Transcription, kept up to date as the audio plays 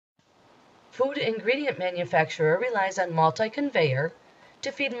food ingredient manufacturer relies on multi-conveyor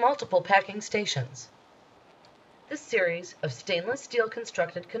to feed multiple packing stations. This series of stainless steel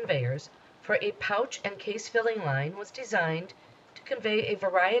constructed conveyors for a pouch and case filling line was designed to convey a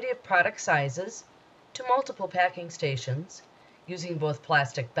variety of product sizes to multiple packing stations using both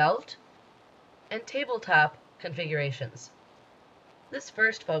plastic belt and tabletop configurations. This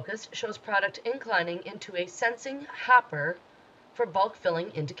first focus shows product inclining into a sensing hopper for bulk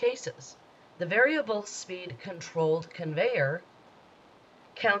filling into cases. The variable speed controlled conveyor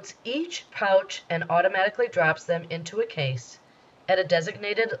counts each pouch and automatically drops them into a case at a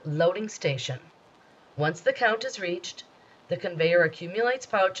designated loading station. Once the count is reached, the conveyor accumulates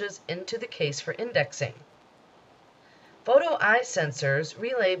pouches into the case for indexing. Photo eye sensors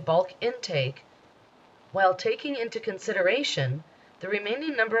relay bulk intake while taking into consideration the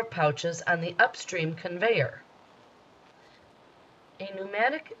remaining number of pouches on the upstream conveyor. A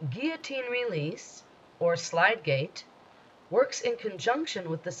pneumatic guillotine release, or slide gate, works in conjunction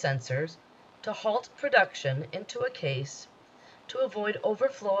with the sensors to halt production into a case to avoid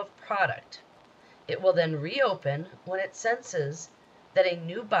overflow of product. It will then reopen when it senses that a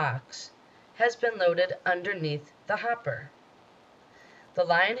new box has been loaded underneath the hopper. The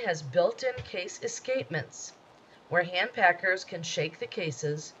line has built-in case escapements, where hand packers can shake the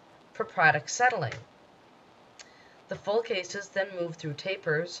cases for product settling. The full cases then move through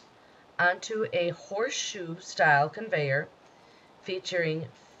tapers onto a horseshoe-style conveyor featuring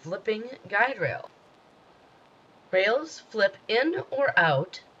flipping guide rail. Rails flip in or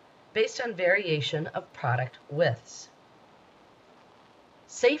out based on variation of product widths.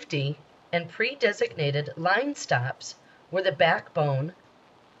 Safety and pre-designated line stops were the backbone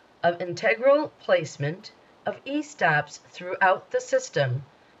of integral placement of e-stops throughout the system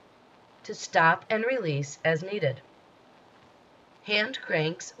to stop and release as needed. Hand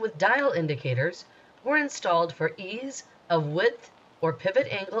cranks with dial indicators were installed for ease of width or pivot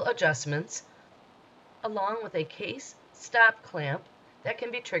angle adjustments, along with a case stop clamp that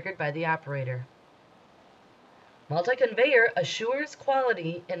can be triggered by the operator. Multi-Conveyor assures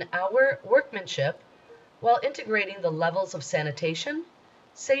quality in our workmanship while integrating the levels of sanitation,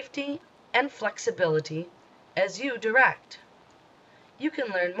 safety, and flexibility as you direct. You can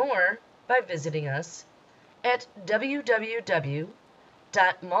learn more by visiting us at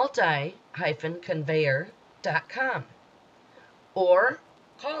www.multi-conveyor.com or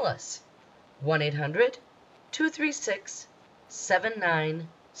call us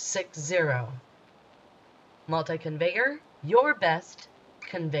 1-800-236-7960. Multi-Conveyor, your best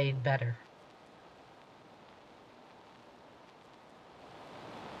conveyed better.